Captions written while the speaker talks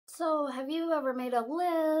So have you ever made a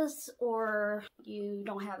list, or you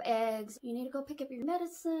don't have eggs, you need to go pick up your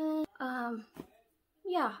medicine?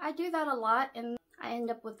 Yeah, I do that a lot, and I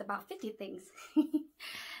end up with about 50 things.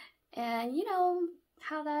 And you know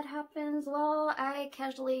how that happens? Well, I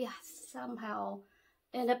casually somehow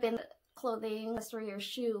end up in the clothing, accessory, or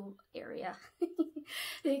shoe area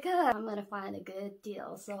because I'm gonna find a good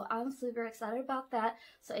deal. So I'm super excited about that.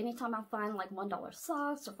 So anytime I find like $1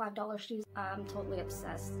 socks or $5 shoes, I'm totally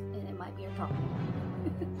obsessed, and it might be a problem.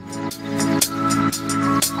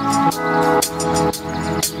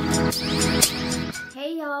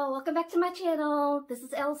 Hey y'all, welcome back to my channel. This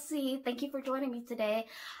is LC. Thank you for joining me today.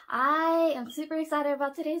 I am super excited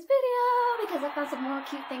about today's video because I found some more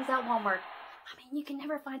cute things at Walmart. I mean, you can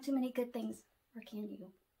never find too many good things, or can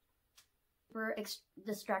you? We're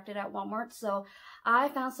distracted at Walmart, so I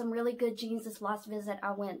found some really good jeans this last visit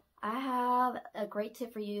I went. I have a great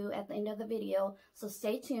tip for you at the end of the video, so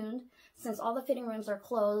stay tuned. Since all the fitting rooms are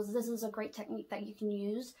closed, this is a great technique that you can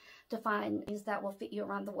use to find jeans that will fit you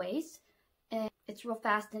around the waist. And it's real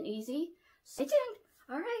fast and easy. Stay tuned.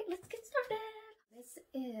 Alright, let's get started. This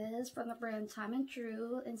is from the brand Time and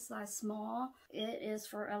True in size small. It is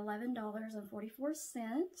for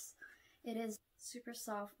 $11.44. It is super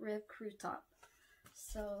soft rib crew top.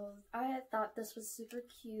 So I thought this was super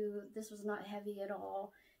cute. This was not heavy at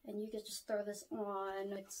all. And you could just throw this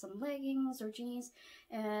on with some leggings or jeans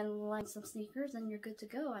and like some sneakers and you're good to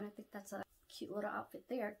go. And I think that's a cute little outfit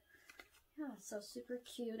there. Yeah, so super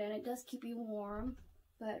cute, and it does keep you warm.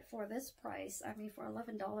 But for this price, I mean, for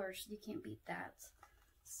 $11, you can't beat that.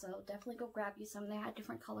 So definitely go grab you some. They had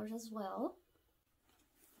different colors as well.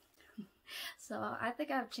 So I think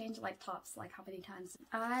I've changed like tops like how many times.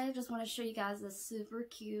 I just want to show you guys this super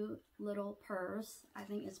cute little purse. I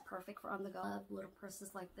think it's perfect for on the go. Little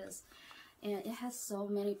purses like this. And it has so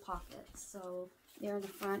many pockets. So there in the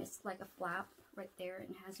front, it's like a flap right there,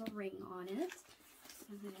 and it has a ring on it.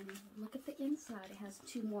 And then look at the inside. It has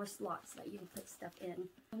 2 more slots that you can put stuff in.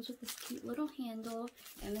 It comes with this cute little handle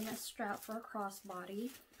and then a strap for a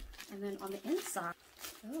crossbody. And then on the inside,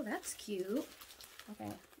 oh, that's cute.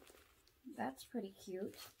 Okay, that's pretty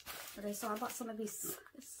cute. Okay, so I bought some of these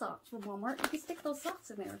socks from Walmart. You can stick those socks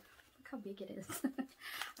in there. Look how big it is.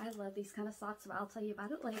 I love these kind of socks, but I'll tell you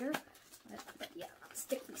about it later. But yeah, I'll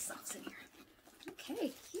stick these socks in here.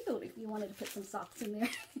 Okay, cute if you wanted to put some socks in there.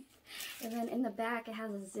 And then in the back, it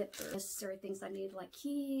has a zipper. Necessary things I need, like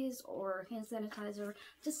keys or hand sanitizer,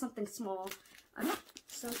 just something small.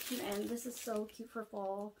 So cute, and this is so cute for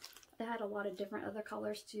fall. They had a lot of different other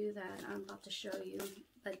colors too that I'm about to show you.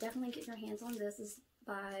 But definitely get your hands on this. This is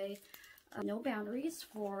by No Boundaries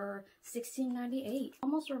for $16.98.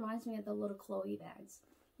 Almost reminds me of the little Chloe bags.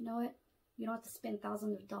 You know what? You don't have to spend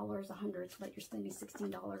thousands of dollars, hundreds, but you're spending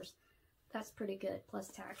 $16. That's pretty good, plus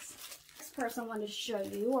tax. Next purse I wanted to show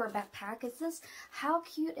you, or a backpack, is this. How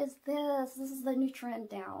cute is this? This is the new trend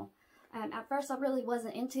now. At first I really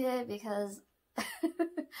wasn't into it because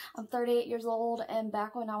I'm 38 years old, and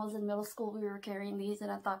back when I was in middle school we were carrying these, and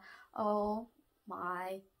I thought, oh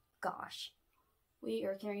my gosh, we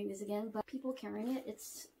are carrying these again. But people carrying it,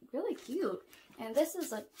 it's really cute. And this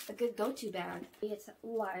is a good go-to bag. It's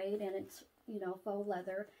light and it's, you know, faux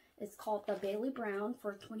leather. It's called the Bailey Brown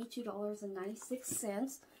for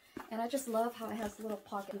 $22.96. And I just love how it has little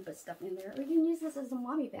pocket and put stuff in there. Or you can use this as a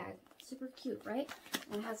mommy bag. Super cute, right?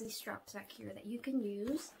 And it has these straps back here that you can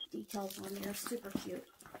use. Details on there, super cute.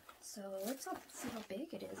 So let's see how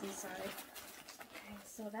big it is inside. Okay,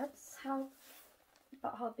 so that's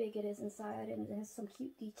about how big it is inside, and it has some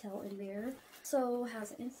cute detail in there. So it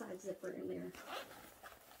has an inside zipper in there.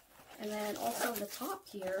 And then also the top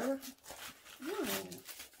here.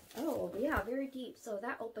 Oh, yeah, very deep. So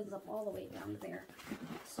that opens up all the way down there.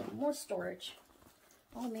 So more storage.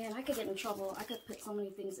 Oh man, I could get in trouble. I could put so many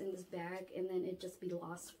things in this bag and then it'd just be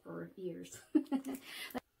lost for years.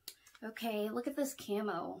 Okay, look at this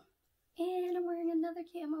camo. And I'm wearing another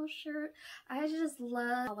camo shirt. I just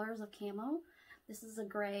love colors of camo. This is a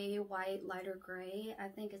gray, white, lighter gray. I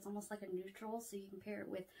think it's almost like a neutral, so you can pair it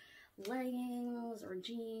with leggings or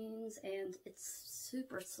jeans, and it's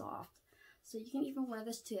super soft. So you can even wear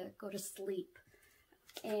this to go to sleep.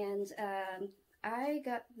 And I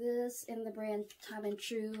got this in the brand Time and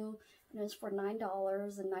True, and it's for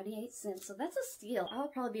 $9.98. So that's a steal. I'll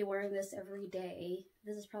probably be wearing this every day.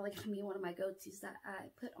 This is probably going to be one of my go-tos that I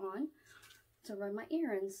put on to run my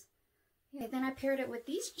errands. Okay, then I paired it with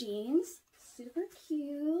these jeans. Super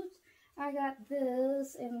cute. I got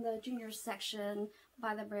this in the junior section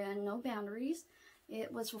by the brand No Boundaries.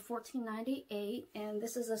 It was for $14.98, and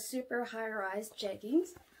this is a super high-rise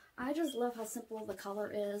jeggings. I just love how simple the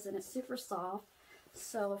color is, and it's super soft.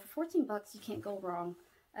 So for 14 bucks, you can't go wrong.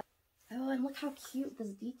 Oh, and look how cute this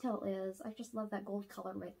detail is. I just love that gold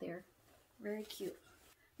color right there. Very cute.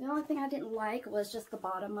 The only thing I didn't like was just the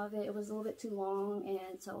bottom of it. It was a little bit too long,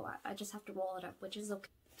 and so I just have to roll it up, which is okay.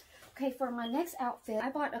 Okay, for my next outfit, I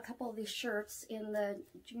bought a couple of these shirts in the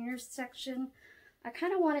juniors section. I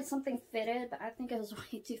kind of wanted something fitted, but I think it was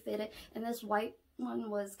way too fitted, and this white one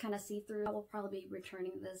was kind of see-through. I will probably be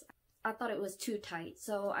returning this. I thought it was too tight,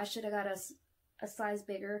 so I should have got a size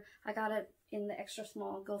bigger. I got it in the extra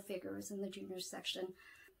small, go figures, in the juniors section.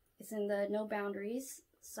 It's in the no boundaries,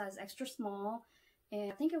 size extra small,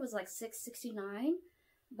 and I think it was like $6.69,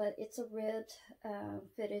 but it's a ribbed,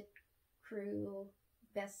 fitted crew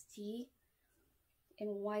vest tee in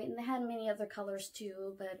white, and they had many other colors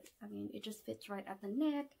too, but I mean, it just fits right at the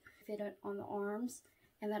neck, fit it on the arms,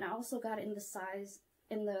 and then I also got it in the size,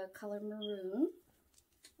 in the color maroon.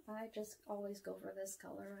 I just always go for this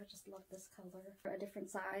color. I just love this color. For a different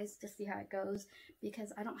size to see how it goes,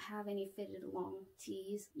 because I don't have any fitted long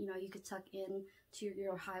tees. You know, you could tuck in to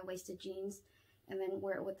your high-waisted jeans and then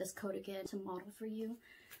wear it with this coat again to model for you.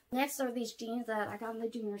 Next are these jeans that I got in the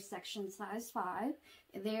junior section, size 5.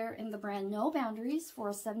 They're in the brand No Boundaries for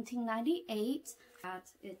 $17.98.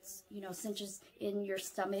 It's, you know, cinches in your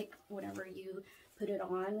stomach whenever you put it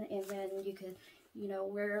on, and then you could, you know,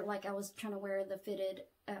 wear, like I was trying to wear the fitted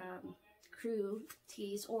crew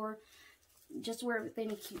tees, or just wear it with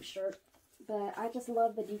any cute shirt. But I just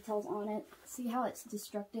love the details on it. See how it's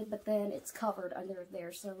destructed, but then it's covered under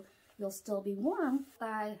there, so you'll still be warm.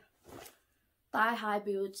 Thigh-high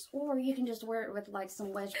boots, or you can just wear it with like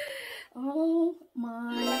some wedge. Oh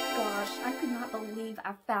my gosh, I could not believe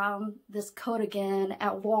I found this coatigan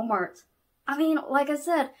at Walmart. I mean, like I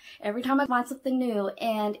said, every time I find something new,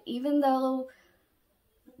 and even though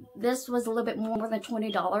this was a little bit more than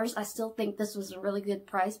 $20, I still think this was a really good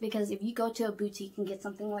price, because if you go to a boutique and get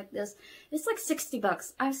something like this, it's like 60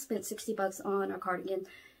 bucks. I've spent 60 bucks on a cardigan,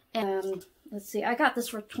 and let's see, I got this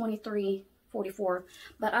for $23.44,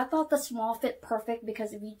 but I thought the small fit perfect,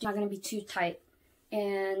 because if you're not going to be too tight.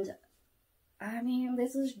 And I mean,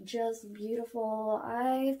 this is just beautiful.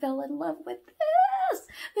 I fell in love with this.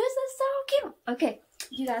 This is so cute. Okay,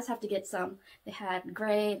 you guys have to get some. They had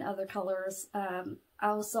gray and other colors.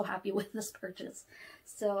 I was so happy with this purchase.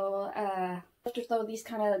 So I have to throw these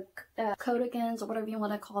kind of coatigans, or whatever you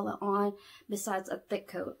want to call it, on besides a thick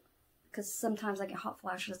coat, because sometimes I get hot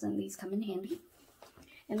flashes and these come in handy.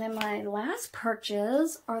 And then my last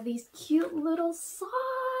purchase are these cute little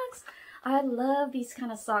socks. I love these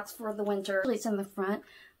kind of socks for the winter. It's in the front,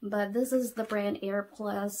 but this is the brand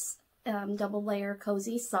Airplus double layer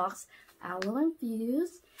cozy socks, Aloe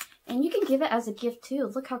Infused. And you can give it as a gift too.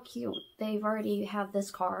 Look how cute. They've already have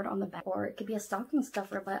this card on the back, or it could be a stocking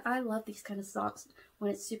stuffer, but I love these kind of socks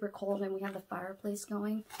when it's super cold and we have the fireplace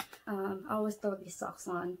going. I always throw these socks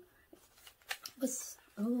on.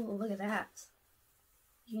 Oh, look at that.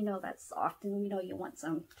 You know that's soft, and you know you want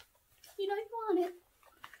some. You know you want it.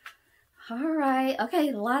 Alright,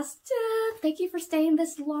 okay, last tip. Thank you for staying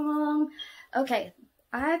this long. Okay,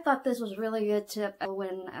 I thought this was really good tip.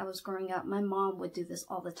 When I was growing up, my mom would do this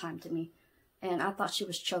all the time to me. And I thought she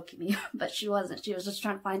was choking me, but she wasn't. She was just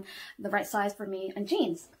trying to find the right size for me and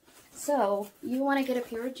jeans. So, you want to get a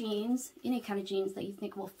pair of jeans, any kind of jeans that you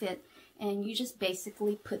think will fit, and you just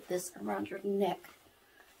basically put this around your neck.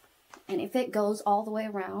 And if it goes all the way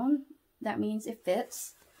around, that means it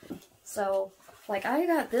fits. So, like, I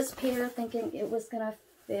got this pair thinking it was gonna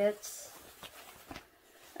fit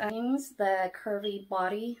the curvy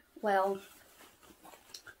body. Well,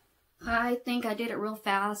 I think I did it real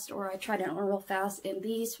fast, or I tried it on real fast, and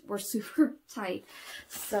these were super tight.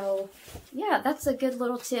 So, yeah, that's a good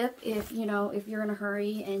little tip. If, you know, if you're in a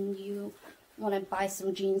hurry and you want to buy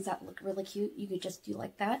some jeans that look really cute, you could just do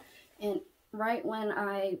like that. And right when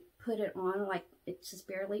I put it on, like, it's just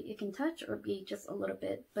barely, it can touch or be just a little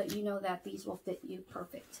bit, but you know that these will fit you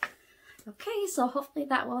perfect. Okay, so hopefully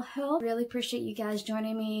that will help. Really appreciate you guys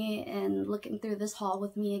joining me and looking through this haul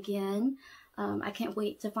with me again. I can't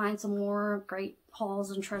wait to find some more great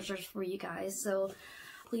hauls and treasures for you guys. So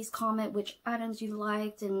please comment which items you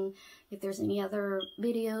liked, and if there's any other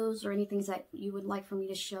videos or anything that you would like for me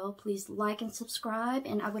to show, please like and subscribe,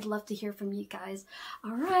 and I would love to hear from you guys.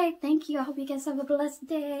 Alright, thank you. I hope you guys have a blessed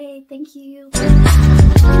day. Thank you.